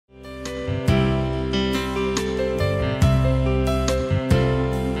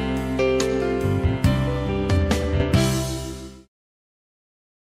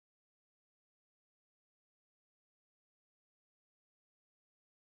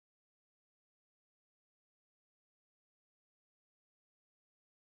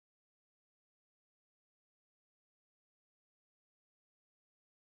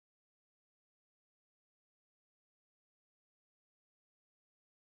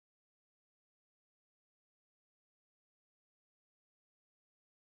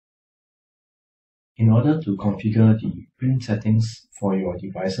In order to configure the print settings for your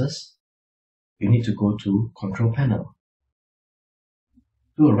devices, you need to go to Control Panel.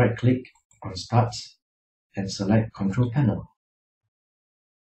 Do a right click on Start and select Control Panel.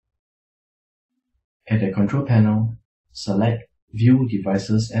 At the Control Panel, select View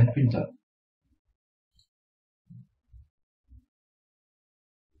Devices and Printer.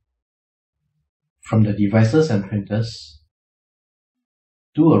 From the Devices and Printers,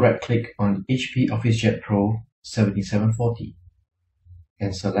 do a right click on HP Officejet Pro 7740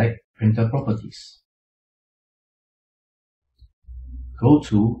 and select Printer Properties. Go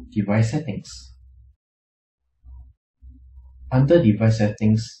to Device Settings. Under Device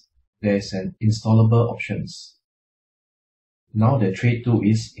Settings, there is an Installable options. Now the Tray 2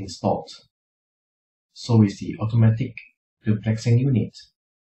 is installed. So is the Automatic Duplexing Unit.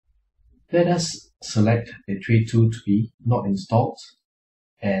 Let us select the Tray 2 to be not installed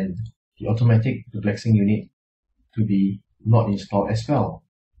and the Automatic Duplexing Unit to be not installed as well.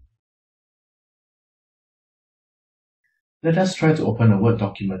 Let us try to open a Word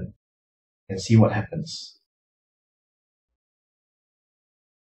document and see what happens.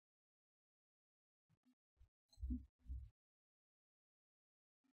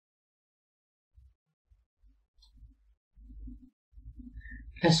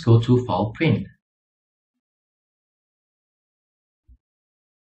 Let's go to File, Print,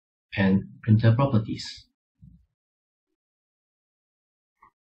 and Printer Properties.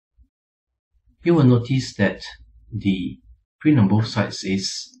 You will notice that the print on both sides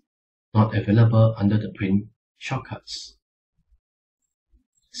is not available under the print shortcuts.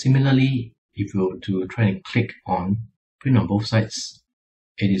 Similarly, if you were to try and click on print on both sides,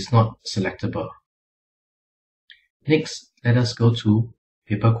 it is not selectable. Next, let us go to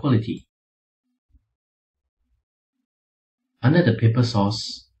Paper Quality. Under the paper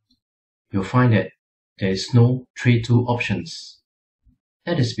source, you'll find that there is no Tray 2 options.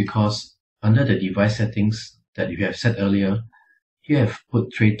 That is because under the device settings that you have set earlier, you have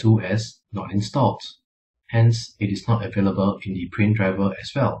put Tray 2 as not installed. Hence, it is not available in the print driver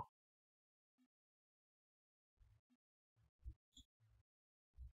as well.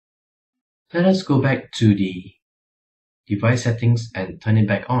 Let us go back to the device settings and turn it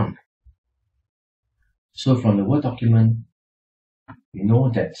back on. So from the Word document, we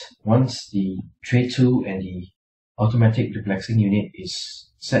know that once the Tray 2 and the Automatic Duplexing Unit is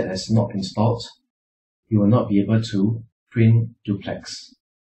set as not installed, you will not be able to print duplex.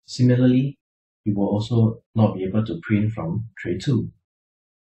 Similarly, you will also not be able to print from Tray 2.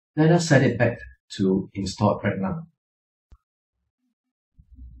 Let us set it back to installed right now.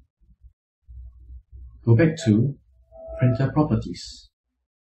 Go back to Printer Properties,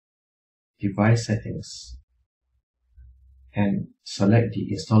 Device Settings, and select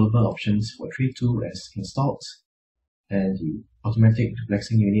the installable options for Tray 2 as installed and the Automatic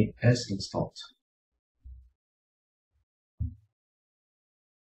Duplexing Unit as installed.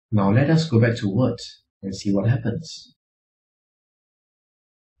 Now let us go back to Word and see what happens.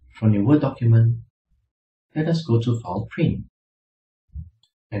 From the Word document, let us go to File, Print,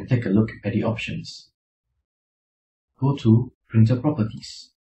 and take a look at the options. Go to Printer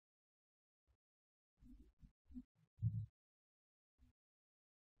Properties.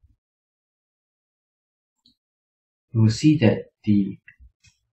 You will see that the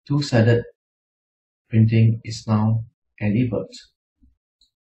two-sided printing is now enabled.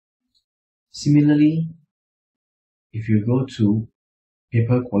 Similarly, if you go to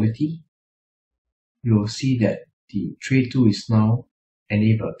Paper Quality, you will see that the Tray 2 is now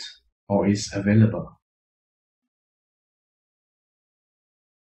enabled or is available.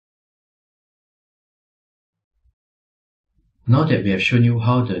 Now that we have shown you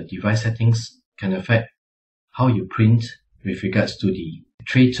how the device settings can affect how you print with regards to the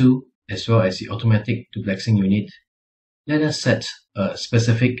Tray 2 as well as the Automatic Duplexing Unit, let us set a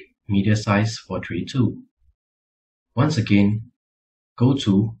specific media size for Tray 2. Once again, go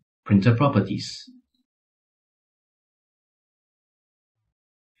to Printer Properties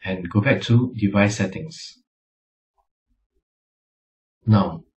and go back to Device Settings.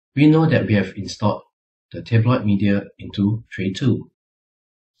 Now, we know that we have installed the tabloid media into Tray 2.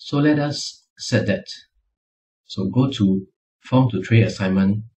 So let us set that. So go to Form to Tray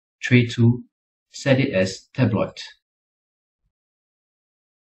Assignment, Tray 2, set it as tabloid.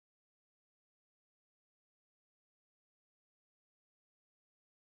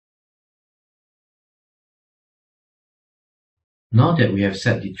 Now that we have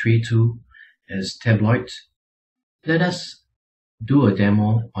set the Tray 2 as tabloid, let us do a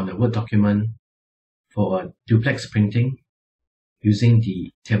demo on a Word document for a duplex printing using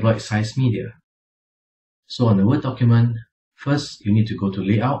the tabloid size media. So on the Word document, first you need to go to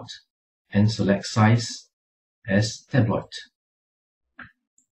Layout and select Size as Tabloid.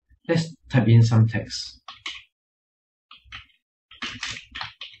 Let's type in some text.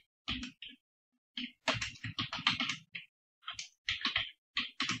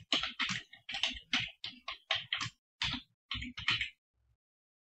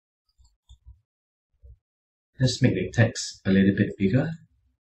 Let's make the text a little bit bigger.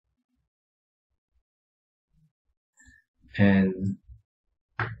 And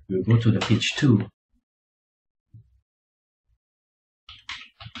we'll go to the page 2.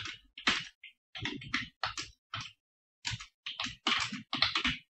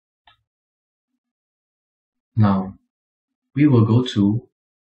 Now, we will go to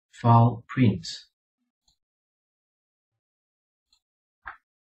File, Print.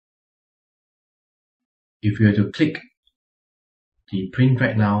 If we were to click the print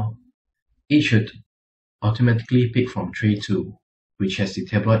right now, it should automatically pick from tray 2, which has the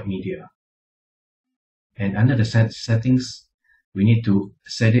tabloid media. And under the settings, we need to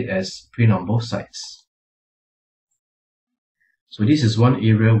set it as print on both sides. So this is one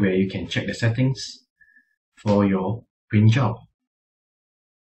area where you can check the settings for your print job.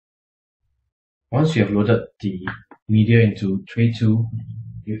 Once you have loaded the media into tray 2,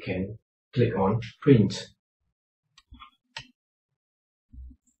 you can click on Print.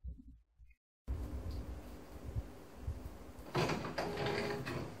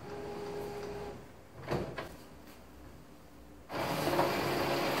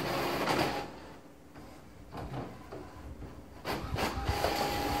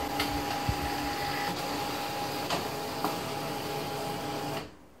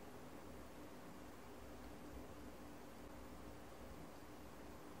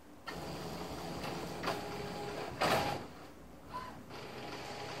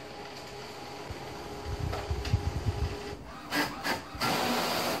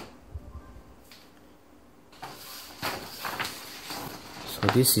 So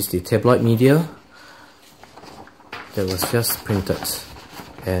this is the tabloid media that was just printed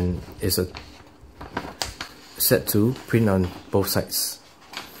and is set to print on both sides.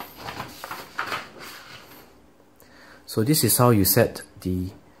 So this is how you set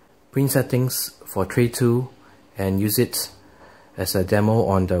the print settings for tray 2 and use it as a demo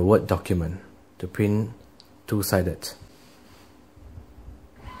on the Word document to print two-sided.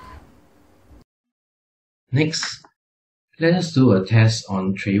 Next, let us do a test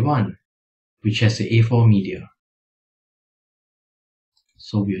on tray 1, which has the A4 media.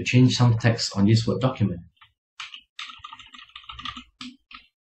 So we'll change some text on this Word document.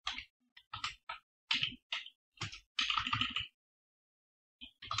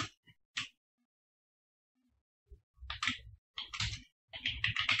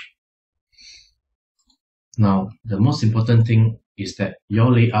 Now, the most important thing is that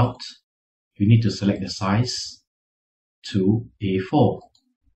your layout, you need to select the size to A4.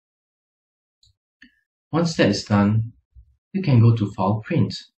 Once that is done, you can go to File,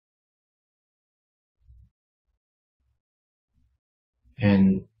 Print.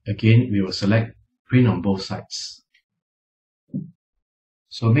 And again, we will select Print on both sides.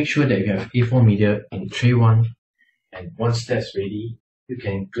 So make sure that you have A4 media in tray 1, and once that's ready, you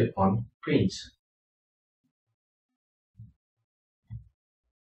can click on Print.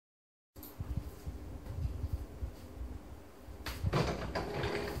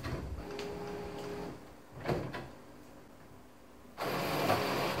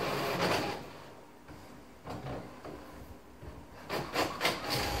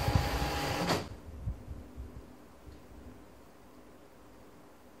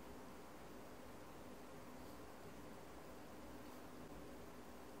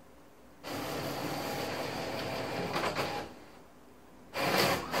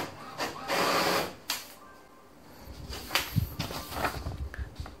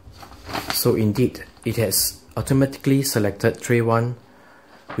 So indeed, it has automatically selected tray 1,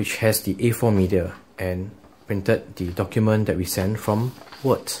 which has the A4 media, and printed the document that we sent from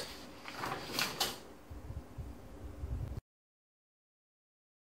Word.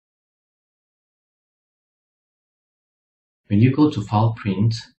 When you go to File,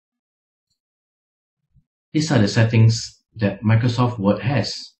 Print, these are the settings that Microsoft Word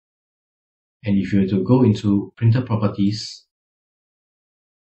has. And if you were to go into Printer Properties,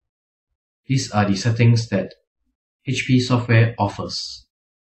 these are the settings that HP software offers.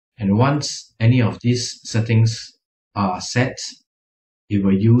 And once any of these settings are set, it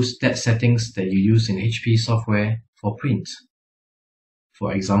will use that settings that you use in HP software for print.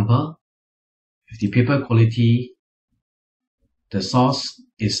 For example, if the paper quality, the source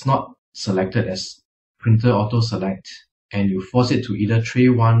is not selected as printer auto select and you force it to either tray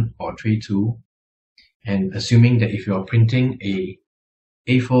 1 or tray 2, and assuming that if you are printing a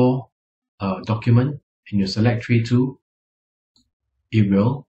A4 document and you select tray 2, it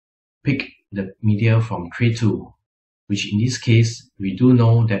will pick the media from tray 2, which in this case we do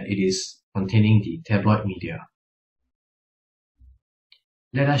know that it is containing the tabloid media.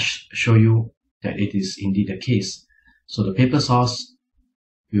 Let us show you that it is indeed the case. So the paper source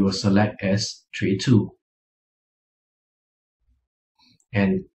we will select as tray 2.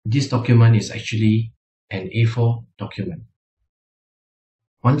 And this document is actually an A4 document.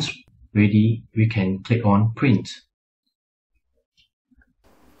 Once ready, we can click on Print.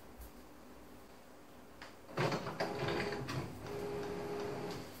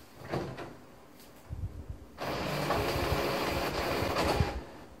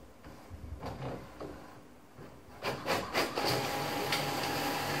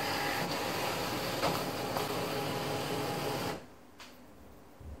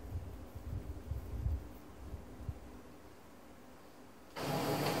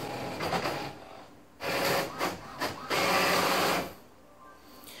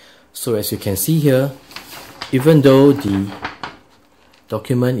 So as you can see here, even though the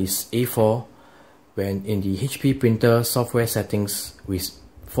document is A4, when in the HP printer software settings we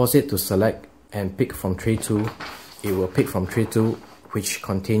force it to select and pick from tray 2, it will pick from tray 2, which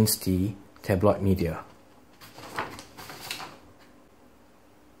contains the tabloid media.